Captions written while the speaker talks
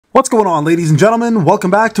What's going on, ladies and gentlemen?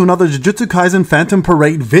 Welcome back to another Jujutsu Kaisen Phantom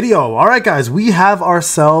Parade video. Alright guys, we have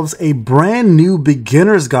ourselves a brand new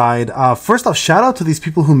beginner's guide. First off, shout out to these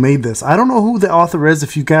people who made this. I don't know who the author is.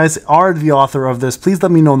 If you guys are the author of this, please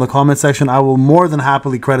let me know in the comment section. I will more than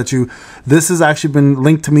happily credit you. This has actually been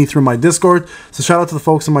linked to me through my Discord. So shout out to the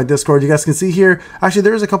folks in my Discord. You guys can see here, actually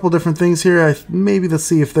there's a couple different things here. Maybe let's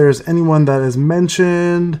see if there's anyone that is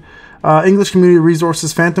mentioned. English Community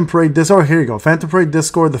Resources, Phantom Parade Discord. Oh, here you go. Phantom Parade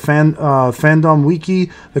Discord, the fandom wiki,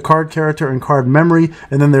 the card character and card memory,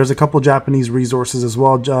 and then there's a couple Japanese resources as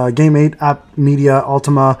well. Game 8, App Media,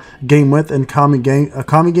 Ultima, Game With, and Kami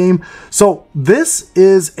Game. So this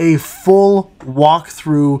is a full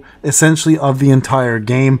walkthrough, essentially, of the entire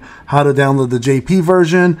game. How to download the JP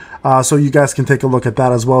version, so you guys can take a look at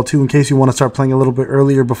that as well too, in case you want to start playing a little bit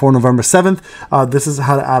earlier before November 7th. This is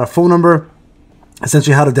how to add a phone number.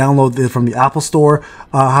 Essentially how to download it from the Apple Store,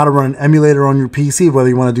 how to run an emulator on your PC, whether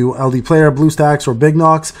you want to do LD Player, BlueStacks, or Big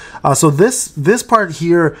Nox. So this part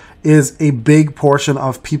here is a big portion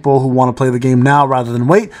of people who want to play the game now rather than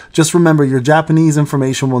wait. Just remember, your Japanese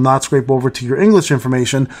information will not scrape over to your English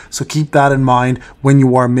information, so keep that in mind when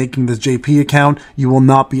you are making this JP account. You will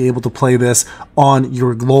not be able to play this on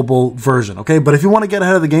your global version, okay? But if you want to get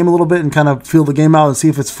ahead of the game a little bit and kind of feel the game out and see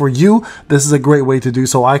if it's for you, this is a great way to do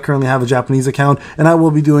so. I currently have a Japanese account, and I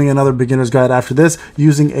will be doing another beginner's guide after this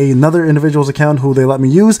using another individual's account who they let me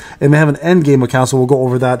use, and they have an end game account, so we'll go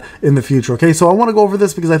over that in the future, okay? So I want to go over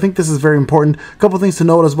this because I think this is very important. A couple things to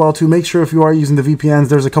note as well too. Make sure if you are using the VPNs,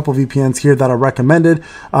 there's a couple VPNs here that are recommended,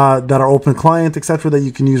 that are open client, etc., that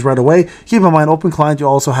you can use right away. Keep in mind, open client, you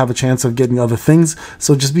also have a chance of getting other things,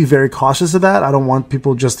 so just be very cautious of that. I don't want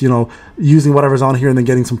people just, using whatever's on here and then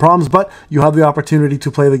getting some problems, but you have the opportunity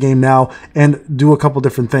to play the game now and do a couple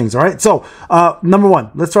different things. All right, so number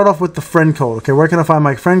one, let's start off with the friend code. Okay, where can I find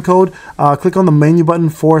my friend code? Click on the menu button,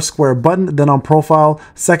 square button, then on profile,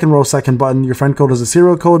 second row, second button. Your friend code is a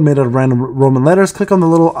serial code made out of random Roman letters. Click on the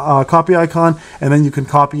little copy icon, and then you can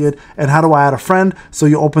copy it. And how do I add a friend? So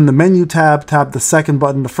you open the menu tab, tap the second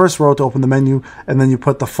button, the first row to open the menu, and then you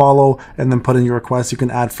put the follow, and then put in your request. You can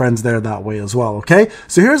add friends there that way as well, okay?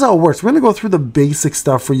 So here's how it works. We're going to go through the basic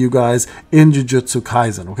stuff for you guys in Jujutsu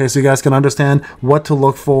Kaisen, okay? So you guys can understand what to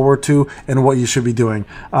look forward to and what you should be doing.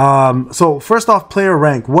 So first off, player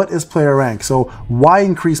rank. What is player rank? So why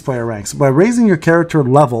increase player ranks? By raising your character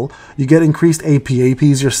level, you get increased AP. AP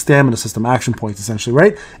is your stamina system, action points essentially,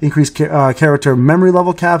 right? Increase character memory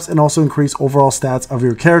level caps, and also increase overall stats of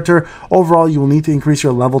your character. Overall, you will need to increase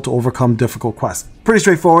your level to overcome difficult quests. Pretty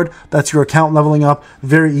straightforward. That's your account leveling up.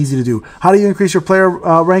 Very easy to do. How do you increase your player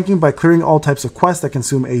ranking? By clearing all types of quests that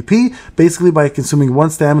consume AP. Basically, by consuming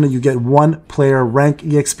one stamina, you get one player rank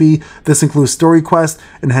EXP. This includes story quest,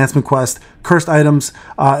 enhancement quest, cursed items,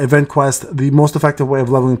 event quest. The most effective way of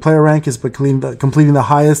leveling player rank is by completing the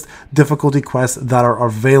highest difficulty quests that are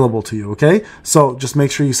available to you, okay? So just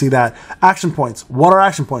make sure you see that. Action points. What are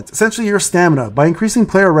action points? Essentially your stamina. By increasing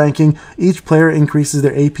player ranking, each player increases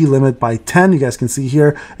their AP limit by 10. You guys can see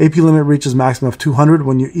here, AP limit reaches maximum of 200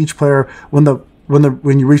 when you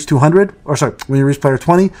when you reach 200, or sorry, when you reach player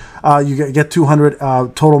 20, you get 200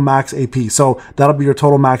 total max AP. So that'll be your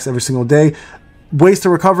total max every single day. Ways to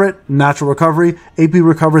recover it: natural recovery. AP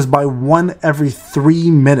recovers by 1 every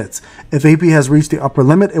 3 minutes. If AP has reached the upper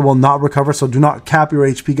limit, it will not recover, so do not cap your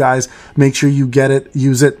HP, guys. Make sure you get it,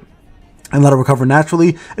 use it, and let it recover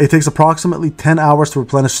naturally. It takes approximately 10 hours to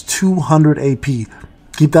replenish 200 AP.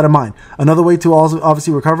 Keep that in mind. Another way to also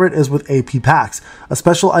obviously recover it is with AP packs. A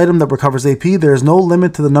special item that recovers AP. There is no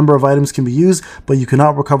limit to the number of items can be used, but you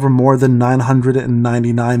cannot recover more than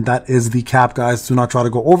 999. That is the cap, guys. Do not try to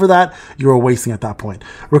go over that. You're wasting at that point.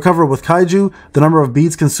 Recover with Kaiju. The number of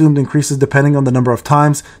beads consumed increases depending on the number of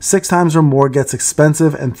times. 6 times or more gets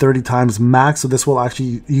expensive, and 30 times max. So this will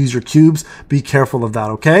actually use your cubes. Be careful of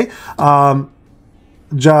that, okay?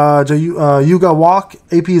 Yuga Walk.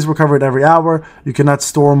 AP is recovered every hour. You cannot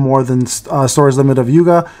store more than storage limit of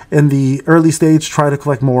Yuga. In the early stage, try to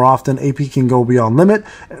collect more often. AP can go beyond limit.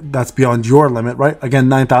 That's beyond your limit, right? Again,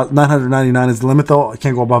 999 is the limit though. I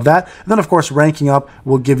can't go above that. And then of course, ranking up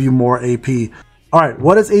will give you more AP. All right,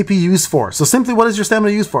 what is AP used for? So simply, what is your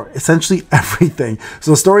stamina used for? Essentially everything.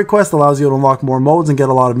 So story quest allows you to unlock more modes and get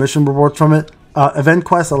a lot of mission rewards from it. Event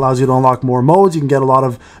quest allows you to unlock more modes. You can get a lot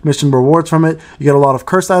of mission rewards from it. You get a lot of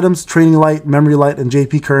cursed items, training light, memory light, and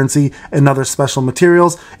JP currency, and other special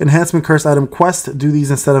materials. Enhancement cursed item quest. Do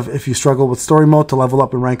these instead of if you struggle with story mode to level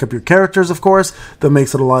up and rank up your characters, of course. That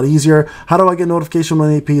makes it a lot easier. How do I get notification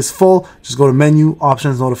when AP is full? Just go to menu,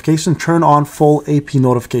 options, notification, turn on full AP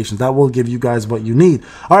notifications. That will give you guys what you need.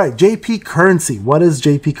 All right, JP currency. What is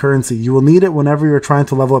JP currency? You will need it whenever you're trying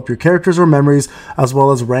to level up your characters or memories, as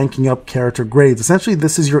well as ranking up character grades. Essentially,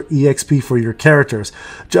 this is your EXP for your characters.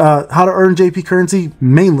 How to earn JP currency?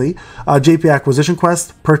 Mainly JP acquisition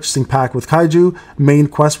quest, purchasing pack with kaiju, main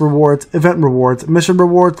quest rewards, event rewards, mission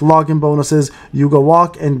rewards, login bonuses, Yuga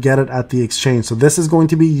walk, and get it at the exchange. So this is going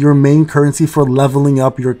to be your main currency for leveling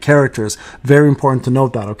up your characters. Very important to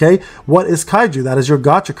note that, okay? What is kaiju? That is your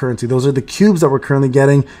gacha currency. Those are the cubes that we're currently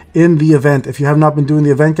getting in the event. If you have not been doing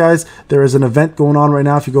the event, guys, there is an event going on right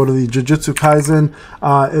now. If you go to the Jujutsu Kaisen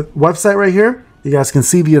website right here, you guys can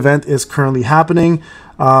see the event is currently happening.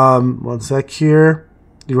 One sec here.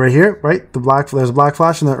 Right here, right? There's a black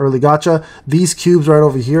flash in the early gacha. These cubes right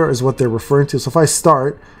over here is what they're referring to. So if I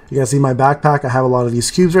start, you guys see my backpack. I have a lot of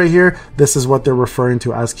these cubes right here. This is what they're referring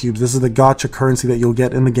to as cubes. This is the gacha currency that you'll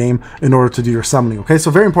get in the game in order to do your summoning. Okay, so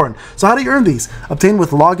very important. So how do you earn these? Obtain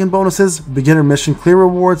with login bonuses, beginner mission clear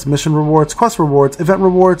rewards, mission rewards, quest rewards, event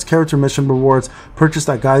rewards, character mission rewards, purchased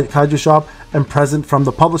at kaiju shop, and present from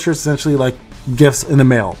the publishers, essentially like gifts in the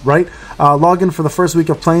mail, right? Log in for the first week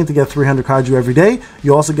of playing to get 300 kaiju every day.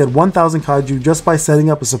 You also get 1,000 kaiju just by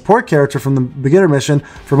setting up a support character from the beginner mission.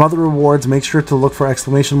 From other rewards, make sure to look for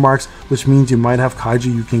exclamation marks, which means you might have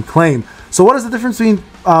kaiju you can claim. So what is the difference between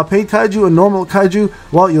paid kaiju and normal kaiju?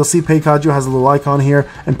 Well, you'll see paid kaiju has a little icon here,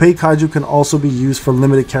 and paid kaiju can also be used for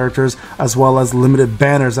limited characters as well as limited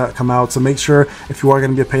banners that come out. So make sure if you are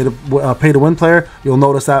going to be a pay to win player, you'll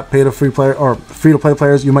notice that pay to free player or free to play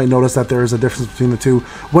players, you might notice that there is a difference between the two.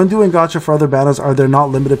 When doing gacha for other banners, are there not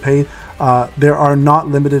limited paid? There are not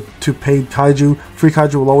limited to paid kaiju. Free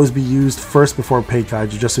kaiju will always be used first before paid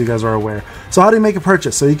kaiju, just so you guys are aware. So how do you make a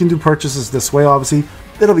purchase? So you can do purchases this way, obviously.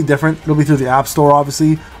 It'll be different. It'll be through the App Store,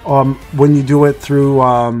 obviously. When you do it through,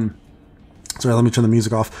 sorry, let me turn the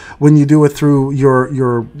music off. When you do it through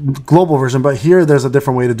your global version, but here there's a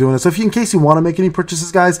different way to doing it. So if you, in case you want to make any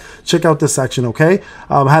purchases, guys, check out this section, okay?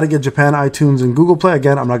 How to get Japan, iTunes, and Google Play.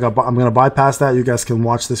 Again, I'm gonna bypass that. You guys can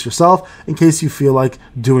watch this yourself in case you feel like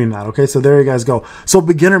doing that, okay? So there you guys go. So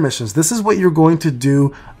beginner missions. This is what you're going to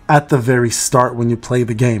do at the very start when you play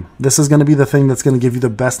the game. This is going to be the thing that's going to give you the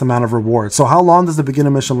best amount of rewards. So how long does the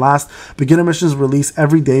beginner mission last? Beginner missions release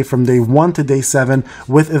every day from day 1 to day 7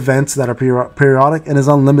 with events that are periodic and is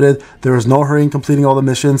unlimited. There is no hurry in completing all the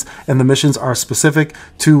missions, and the missions are specific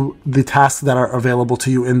to the tasks that are available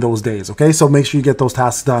to you in those days. Okay, so make sure you get those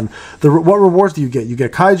tasks done. What rewards do you get? You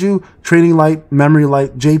get kaiju, training light, memory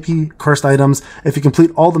light, JP, cursed items. If you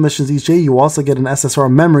complete all the missions each day, you also get an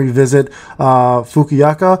SSR memory visit,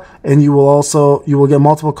 Fukuyaka, and you will get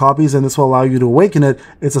multiple copies, and this will allow you to awaken it.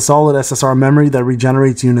 It's a solid SSR memory that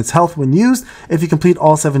regenerates units' health when used. If you complete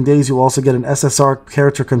all 7 days, you'll also get an SSR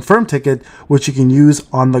character confirm ticket, which you can use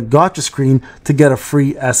on the gacha screen to get a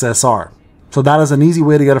free SSR. So that is an easy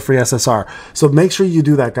way to get a free SSR. So make sure you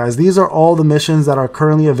do that, guys. These are all the missions that are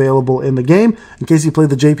currently available in the game. In case you play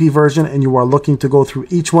the JP version and you are looking to go through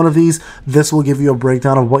each one of these, this will give you a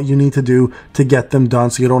breakdown of what you need to do to get them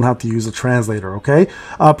done so you don't have to use a translator, okay?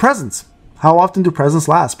 Presents. How often do presents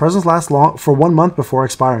last? Presents last long for 1 month before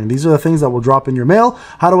expiring. These are the things that will drop in your mail.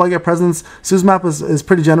 How do I get presents? Suzmap is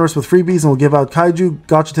pretty generous with freebies and will give out kaiju,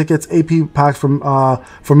 gacha tickets, AP packs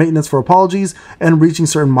for maintenance for apologies, and reaching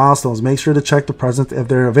certain milestones. Make sure to check the presents if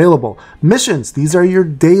they're available. Missions. These are your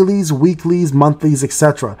dailies, weeklies, monthlies,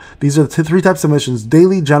 etc. These are the 3 types of missions.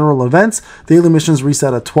 Daily general events. Daily missions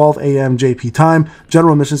reset at 12 a.m. JP time.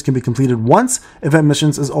 General missions can be completed once. Event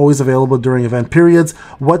missions is always available during event periods.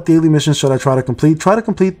 What daily missions should I try to complete? Try to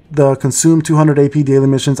complete the consume 200 AP daily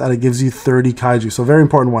missions, and it gives you 30 kaiju. So very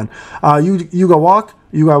important one. Yuga walk.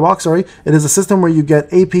 It is a system where you get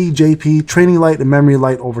AP, JP, training light, and memory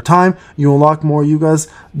light over time. You unlock more Yugas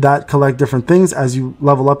that collect different things as you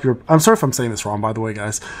level up your... I'm sorry if I'm saying this wrong, by the way,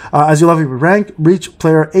 guys. As you level your rank, reach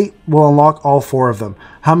player 8 will unlock all 4 of them.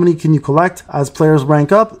 How many can you collect? As players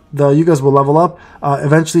rank up, the Yugas will level up,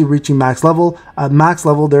 eventually reaching max level. At max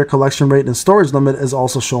level, their collection rate and storage limit is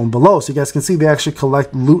also shown below. So you guys can see they actually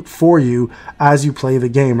collect loot for you as you play the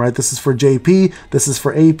game, right? This is for JP, this is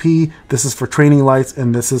for AP, this is for training lights,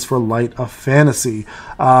 and this is for Light of Fantasy.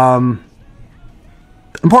 Important.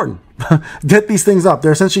 get these things up.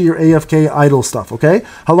 They're essentially your AFK idle stuff, okay?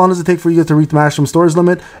 How long does it take for you to reach the maximum storage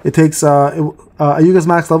limit? It takes, Yuga's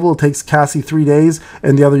max level, it takes Cassie 3 days,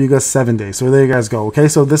 and the other Yuga's 7 days. So there you guys go, okay?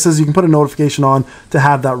 So this is, you can put a notification on to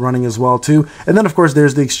have that running as well too. And then of course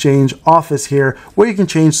there's the exchange office here, where you can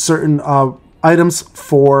change certain items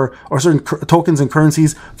for, or certain tokens and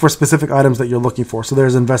currencies for specific items that you're looking for. So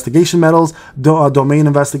there's investigation medals, domain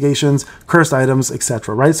investigations, cursed items,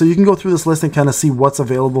 etc. Right? So you can go through this list and kind of see what's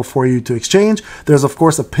available for you to exchange. There's of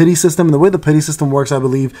course a pity system. And the way the pity system works, I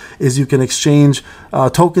believe, is you can exchange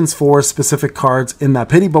tokens for specific cards in that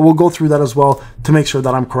pity. But we'll go through that as well to make sure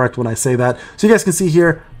that I'm correct when I say that. So you guys can see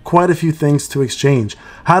here, quite a few things to exchange.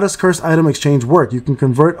 How does cursed item exchange work? You can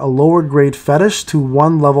convert a lower grade fetish to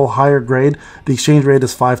one level higher grade. The exchange rate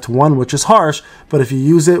is 5 to 1, which is harsh, but if you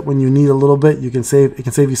use it when you need a little bit, it can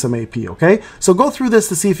save you some AP, okay? So go through this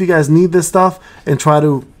to see if you guys need this stuff and try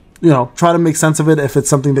to make sense of it if it's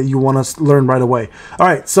something that you want to learn right away. All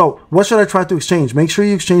right, so what should I try to exchange? Make sure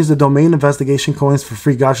you exchange the domain investigation coins for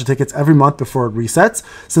free gacha tickets every month before it resets.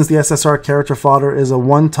 Since the SSR character fodder is a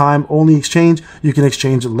one-time only exchange, you can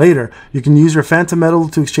exchange it later. You can use your phantom medal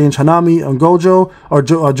to exchange Hanami and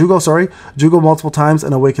Jugo multiple times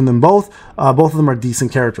and awaken them both. Both of them are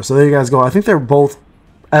decent characters. So there you guys go. I think they're both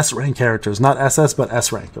S rank characters, not SS, but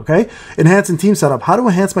S rank, okay? Enhance and team setup. How to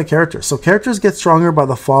enhance my characters? So characters get stronger by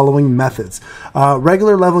the following methods.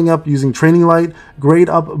 Regular leveling up using training light, grade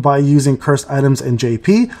up by using cursed items and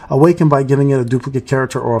JP, awaken by giving it a duplicate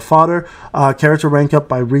character or a fodder, character rank up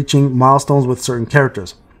by reaching milestones with certain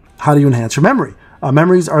characters. How do you enhance your memory?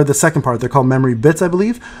 Memories are the second part. They're called memory bits, I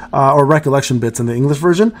believe, or recollection bits in the English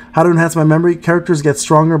version. How to enhance my memory? Characters get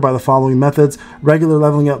stronger by the following methods. Regular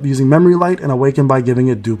leveling up using memory light and awaken by giving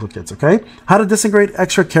it duplicates, okay? How to disintegrate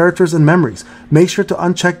extra characters and memories. Make sure to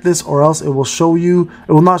uncheck this or else it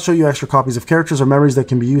will not show you extra copies of characters or memories that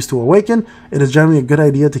can be used to awaken. It is generally a good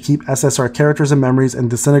idea to keep SSR characters and memories and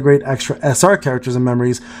disintegrate extra SR characters and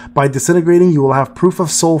memories. By disintegrating, you will have proof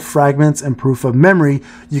of soul fragments and proof of memory.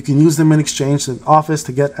 You can use them in exchange office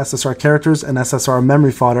to get SSR characters and SSR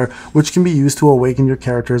memory fodder, which can be used to awaken your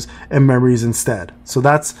characters and memories instead. So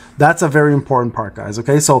that's a very important part, guys,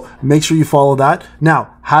 okay? So make sure you follow that.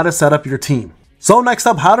 Now, how to set up your team. So next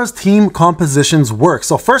up, how does team compositions work?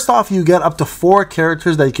 So first off, you get up to 4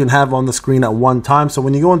 characters that you can have on the screen at one time. So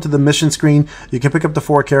when you go into the mission screen, you can pick up the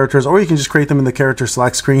 4 characters, or you can just create them in the character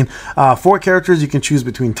select screen. 4 characters, you can choose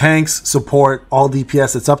between tanks, support, all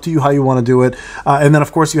DPS. It's up to you how you want to do it. And then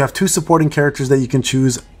of course you have 2 supporting characters that you can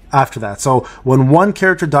choose after that. So when one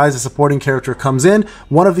character dies, a supporting character comes in.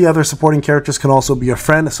 One of the other supporting characters can also be a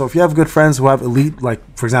friend. So if you have good friends who have elite, like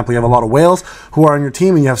for example, you have a lot of whales who are on your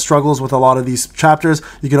team and you have struggles with a lot of these chapters,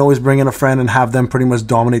 you can always bring in a friend and have them pretty much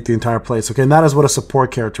dominate the entire place. Okay, and that is what a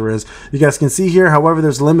support character is. You guys can see here, however,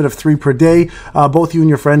 there's a limit of 3 per day. Both you and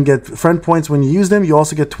your friend get friend points when you use them. You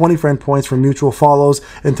also get 20 friend points for mutual follows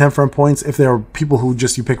and 10 friend points if there are people who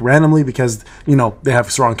just you pick randomly because, you know, they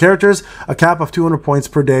have strong characters. A cap of 200 points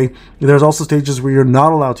per day. There's also stages where you're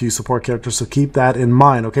not allowed to use support characters, so keep that in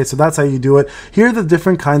mind. Okay, so that's how you do it. Here are the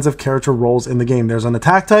different kinds of character roles in the game. There's an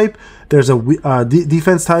attack type, there's a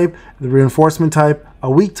defense type, the reinforcement type, a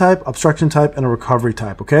weak type, obstruction type, and a recovery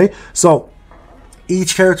type. Okay, so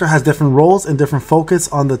each character has different roles and different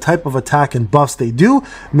focus on the type of attack and buffs they do.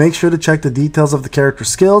 Make sure to check the details of the character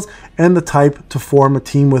skills and the type to form a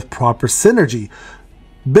team with proper synergy.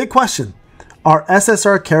 Big question. Are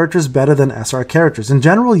SSR characters better than SR characters? In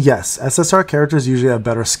general, yes. SSR characters usually have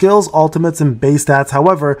better skills, ultimates, and base stats.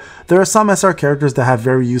 However, there are some SR characters that have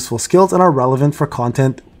very useful skills and are relevant for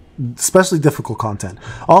content, especially difficult content.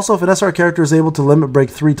 Also, if an SR character is able to limit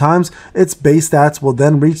break 3 times, its base stats will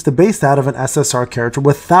then reach the base stat of an SSR character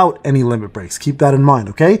without any limit breaks. Keep that in mind,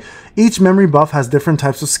 okay? Each memory buff has different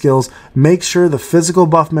types of skills. Make sure the physical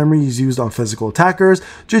buff memory is used on physical attackers,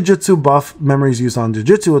 Jujutsu buff memory is used on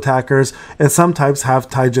Jujutsu attackers, and some types have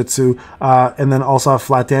Taijutsu, and then also have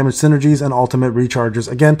flat damage synergies and ultimate recharges.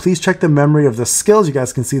 Again, please check the memory of the skills. You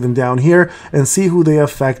guys can see them down here and see who they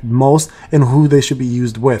affect most and who they should be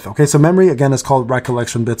used with. Okay, so memory again is called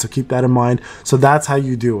recollection bits, so keep that in mind. So that's how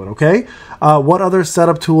you do it, okay? What other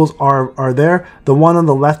setup tools are there? The one on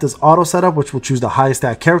the left is auto setup, which will choose the highest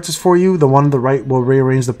stat characters for you. The one on the right will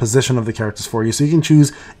rearrange the position of the characters for you. So you can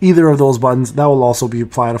choose either of those buttons. That will also be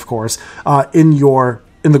applied, of course, in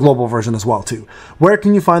the global version as well too. Where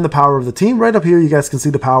can you find the power of the team? Right up here, you guys can see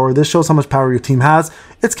the power. This shows how much power your team has.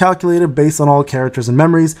 It's calculated based on all characters and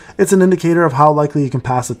memories. It's an indicator of how likely you can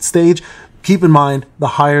pass its stage. Keep in mind, the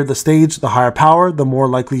higher the stage, the higher power, the more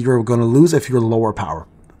likely you're going to lose if you're lower power.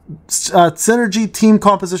 synergy, team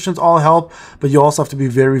compositions all help, but you also have to be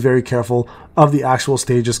very, very careful of the actual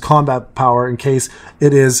stage's combat power in case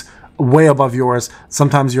it is way above yours.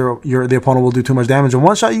 Sometimes the opponent will do too much damage and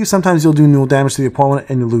one shot you. Sometimes you'll do no damage to the opponent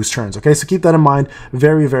and you lose turns. Okay, so keep that in mind.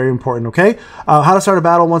 Very, very important. Okay, how to start a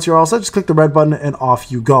battle once you're all set? Just click the red button and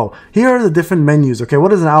off you go. Here are the different menus. Okay,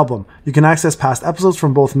 what is an album? You can access past episodes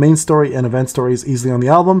from both main story and event stories easily on the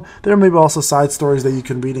album. There may be also side stories that you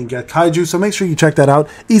can read and get kaiju, so make sure you check that out.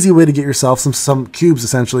 Easy way to get yourself some cubes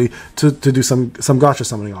essentially to do some gacha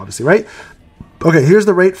summoning, obviously, right? Okay, here's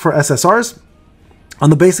the rate for SSRs. On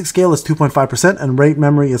the basic scale, it's 2.5%, and rate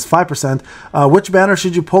memory is 5%. Which banner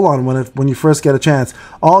should you pull on when you first get a chance?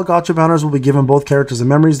 All gacha banners will be given both characters and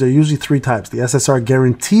memories. There are usually 3 types. The SSR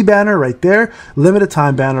guarantee banner right there, limited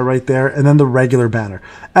time banner right there, and then the regular banner.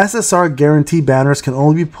 SSR guarantee banners can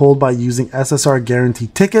only be pulled by using SSR guarantee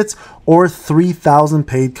tickets or 3,000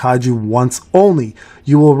 paid kaiju once only.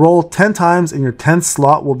 You will roll 10 times and your 10th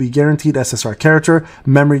slot will be guaranteed SSR character,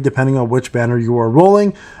 memory depending on which banner you are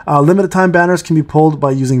rolling. Limited time banners can be pulled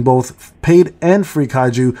by using both paid and free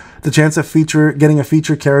kaiju. The chance of getting a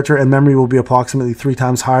feature character and memory will be approximately 3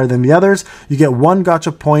 times higher than the others. You get 1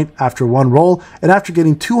 gacha point after 1 roll, and after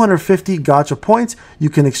getting 250 gacha points, you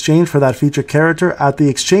can exchange for that feature character at the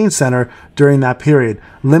exchange center during that period.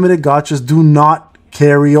 Limited gachas do not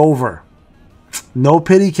carry over. No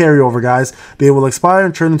pity carryover, guys. They will expire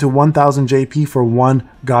and turn into 1,000 JP for 1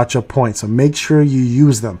 gacha point, so make sure you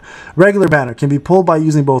use them. Regular banner can be pulled by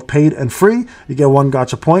using both paid and free. You get 1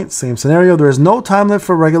 gacha point, same scenario. There is no time limit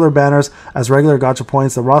for regular banners, as regular gacha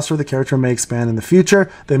points, the roster of the character may expand in the future.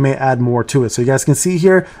 They may add more to it. So you guys can see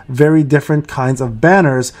here, very different kinds of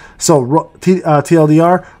banners. So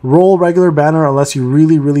TLDR, roll regular banner unless you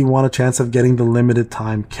really, really want a chance of getting the limited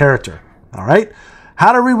time character. All right,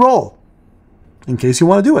 how to re-roll in case you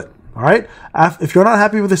want to do it. All right, if you're not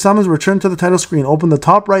happy with the summons, return to the title screen. Open the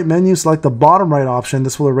top right menu, select the bottom right option.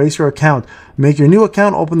 This will erase your account. Make your new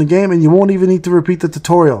account, open the game, and you won't even need to repeat the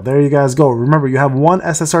tutorial. There you guys go. Remember, you have 1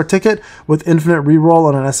 SSR ticket with infinite reroll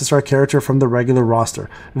on an SSR character from the regular roster.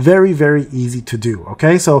 Very, very easy to do.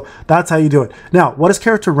 Okay, so that's how you do it. Now, what is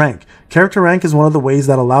character rank? Character rank is one of the ways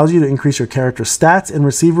that allows you to increase your character stats and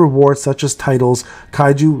receive rewards such as titles,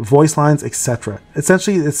 kaiju, voice lines, etc.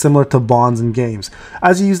 Essentially, it's similar to bonds in games.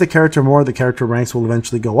 As you use the character more, the character ranks will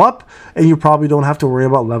eventually go up, and you probably don't have to worry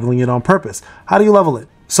about leveling it on purpose. How do you level it?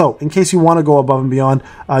 So, in case you want to go above and beyond,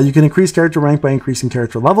 you can increase character rank by increasing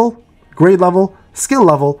character level, grade level, skill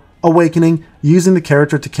level, awakening, using the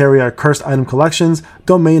character to carry out cursed item collections,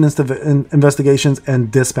 domain investigations,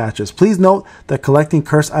 and dispatches. Please note that collecting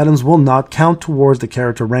cursed items will not count towards the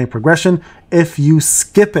character rank progression if you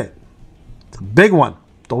skip it. It's a big one.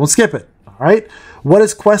 Don't skip it. All right. What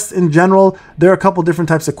is quests in general? There are a couple different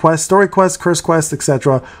types of quests: story quests, curse quests,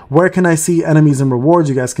 etc. Where can I see enemies and rewards?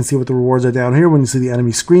 You guys can see what the rewards are down here when you see the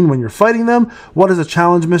enemy screen when you're fighting them. What is a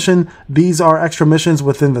challenge mission? These are extra missions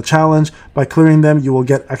within the challenge. By clearing them, you will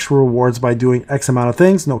get extra rewards by doing X amount of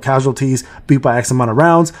things: no casualties, beat by X amount of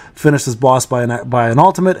rounds, finish this boss by an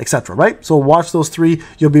ultimate, etc. Right? So watch those 3.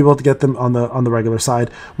 You'll be able to get them on the regular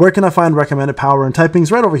side. Where can I find recommended power and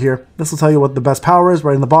typings? Right over here. This will tell you what the best power is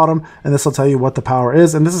right in the bottom, and this will tell you what the power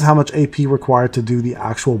is, and this is how much AP required to do the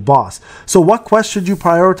actual boss. So what quest should you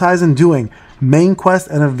prioritize in doing? Main quest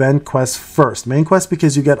and event quest first. Main quest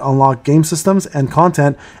because you get unlocked game systems and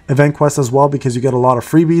content. Event quest as well because you get a lot of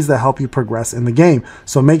freebies that help you progress in the game.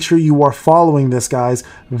 So make sure you are following this, guys.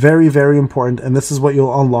 Very, very important, and this is what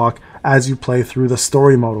you'll unlock as you play through the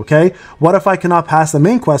story mode, okay? What if I cannot pass the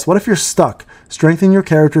main quest? What if you're stuck? Strengthen your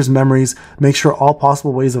character's memories. Make sure all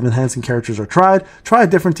possible ways of enhancing characters are tried. Try a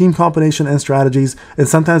different team combination and strategies, and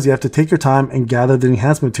sometimes you have to take your time and gather the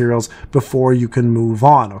enhancement materials before you can move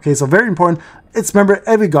on, okay? So very important. Remember,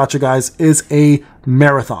 every gacha, guys, is a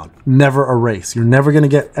marathon, never a race. You're never going to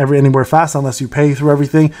get anywhere fast unless you pay through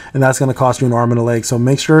everything, and that's going to cost you an arm and a leg. So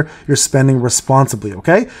make sure you're spending responsibly,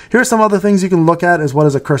 okay? Here are some other things you can look at: is what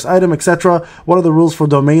is a cursed item, etc. What are the rules for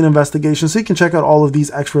domain investigation? So you can check out all of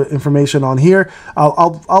these extra information on here.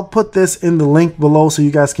 I'll put this in the link below so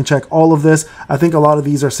you guys can check all of this. I think a lot of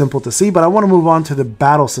these are simple to see, but I want to move on to the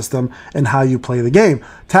battle system and how you play the game.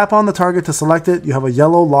 Tap on the target to select it. You have a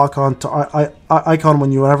yellow lock-on icon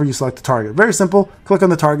whenever you select the target. Very simple. Click on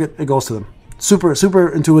the target, it goes to them. Super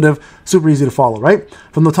intuitive, super easy to follow, right?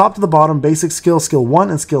 From the top to the bottom, basic skill 1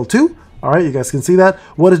 and skill 2. All right, you guys can see that.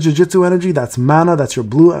 What is Jujutsu energy? That's mana. That's your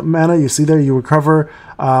blue mana. You see there, you recover.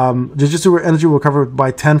 Jujutsu energy will recover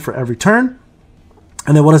by 10 for every turn.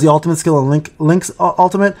 And then what is the ultimate skill and Link's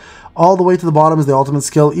ultimate? All the way to the bottom is the ultimate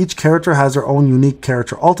skill. Each character has their own unique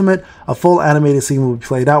character ultimate. A full animated scene will be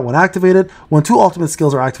played out when activated. When 2 ultimate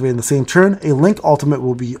skills are activated in the same turn, a Link ultimate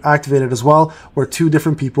will be activated as well, where 2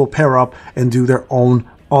 different people pair up and do their own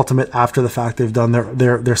ultimate after the fact they've done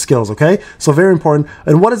their skills. Okay, so very important.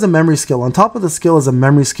 And what is a memory skill? On top of the skill is a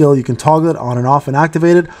memory skill. You can toggle it on and off and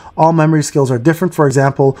activate it. All memory skills are different. For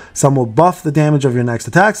example, some will buff the damage of your next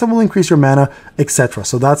attack, some will increase your mana, etc.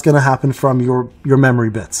 So that's going to happen from your memory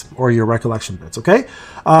bits or your recollection bits. Okay,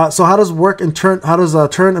 so how does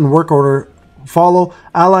turn and work order follow?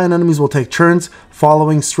 Ally and enemies will take turns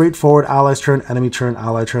following straightforward ally's turn, enemy turn,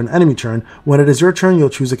 ally turn, enemy turn. When it is your turn, you'll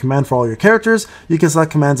choose a command for all your characters. You can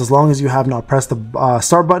select commands as long as you have not pressed the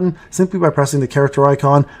start button, simply by pressing the character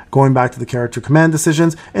icon, going back to the character command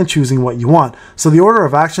decisions, and choosing what you want. So the order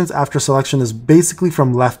of actions after selection is basically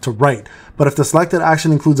from left to right. But if the selected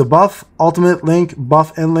action includes a buff, ultimate, Link,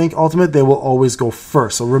 buff, and Link ultimate, they will always go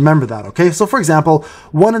first. So remember that, okay? So for example,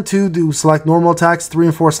 1 and 2 do select normal attacks, 3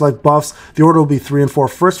 and 4 select buffs. The order will be 3 and 4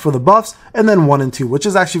 first for the buffs, and then 1 and 2, which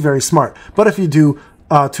is actually very smart. But if you do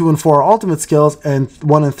 2 and 4 are ultimate skills and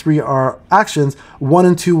 1 and 3 are actions, 1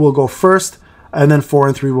 and 2 will go first, and then 4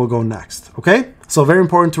 and 3 will go next, okay? So very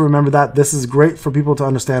important to remember that. This is great for people to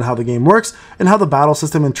understand how the game works and how the battle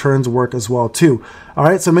system and turns work as well too. All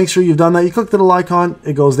right, so make sure you've done that. You click the little icon,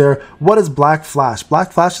 it goes there. What is Black Flash?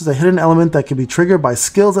 Black Flash is a hidden element that can be triggered by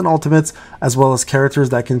skills and ultimates, as well as characters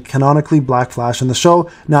that can canonically Black Flash in the show.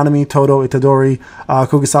 Nanami, Todo, Itadori,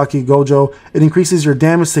 Kogisaki, Gojo. It increases your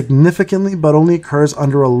damage significantly, but only occurs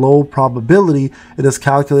under a low probability. It is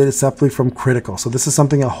calculated separately from critical. So this is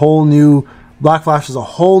something, a whole new Black Flash is a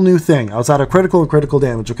whole new thing outside of critical and critical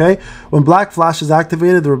damage, okay? When Black Flash is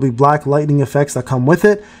activated, there will be black lightning effects that come with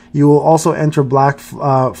it. You will also enter Black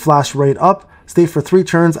Flash rate up. Stay for 3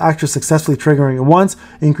 turns after successfully triggering it once.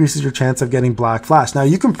 Increases your chance of getting Black Flash. Now,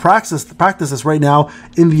 you can practice this right now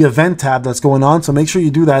in the event tab that's going on, so make sure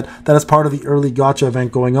you do that. That is part of the early Gacha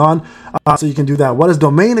event going on, so you can do that. What is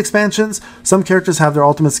domain expansions? Some characters have their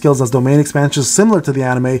ultimate skills as domain expansions, similar to the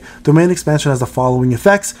anime. Domain expansion has the following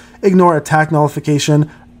effects: ignore attack nullification,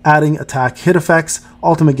 adding attack hit effects,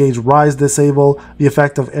 ultimate gauge rise disable, the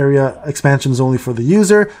effect of area expansion is only for the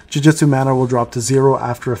user, Jujutsu mana will drop to 0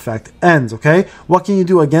 after effect ends, okay? What can you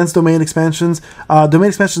do against domain expansions? Domain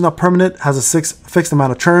expansion is not permanent, has a fixed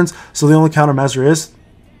amount of turns, so the only countermeasure is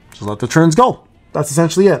just let the turns go. That's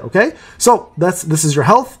essentially it, okay? So this is your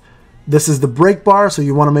health. This is the break bar, so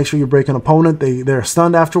you want to make sure you break an opponent. They're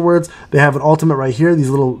stunned afterwards. They have an ultimate right here, these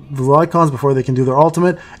little icons before they can do their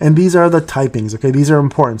ultimate. And these are the typings, okay? These are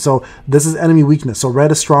important. So this is enemy weakness. So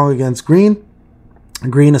red is strong against green.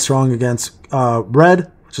 Green is strong against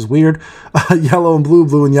red, which is weird. Yellow and blue,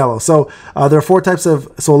 blue and yellow. So there are 4 types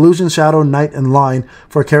of, so illusion, shadow, night, and line.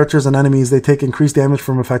 For characters and enemies, they take increased damage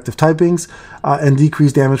from effective typings and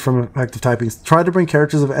decreased damage from effective typings. Try to bring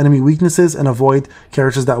characters of enemy weaknesses and avoid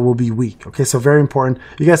characters that will be weak. Okay, so very important.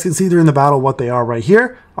 You guys can see during the battle what they are right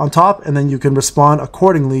here on top, and then you can respond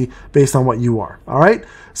accordingly based on what you are. All right,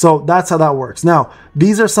 so that's how that works. Now,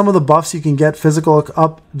 these are some of the buffs you can get: physical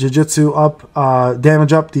up, jujutsu up,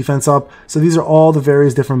 damage up, defense up. So these are all the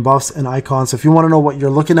various different buffs and icons. So if you want to know what you're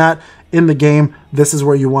looking at in the game, this is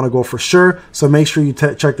where you want to go for sure. So make sure you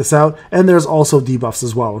check this out. And there's also debuffs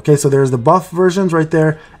as well. Okay, so there's the buff versions right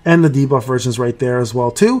there and the debuff versions right there as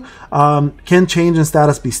well too. Can change in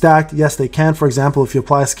status be stacked? Yes, they can. For example, if you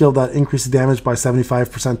apply a skill that increases damage by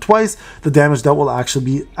 75% twice, the damage dealt will actually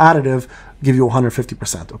be additive, give you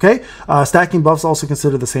 150%. Okay, stacking buffs also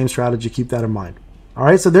consider the same strategy. Keep that in mind. All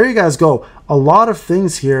right, so there you guys go. A lot of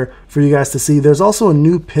things here for you guys to see. There's also a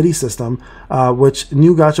new pity system, which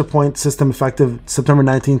new gacha point system effective September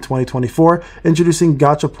 19, 2024. Introducing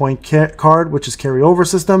gacha point card, which is carryover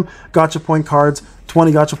system. Gacha point cards,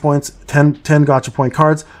 20 gacha points, 10 gacha point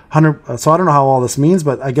cards, 100. So I don't know how all this means,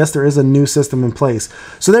 but I guess there is a new system in place.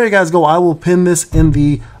 So there you guys go. I will pin this in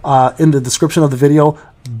the description of the video.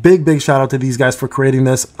 Big shout out to these guys for creating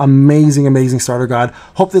this amazing starter guide.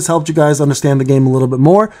 Hope this helped you guys understand the game a little bit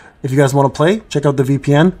more. If you guys want to play, check out the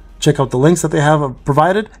VPN, check out the links that they have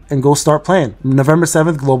provided, and go start playing. November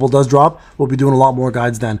 7th, Global does drop. We'll be doing a lot more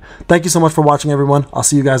guides then. Thank you so much for watching, everyone. I'll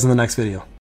see you guys in the next video.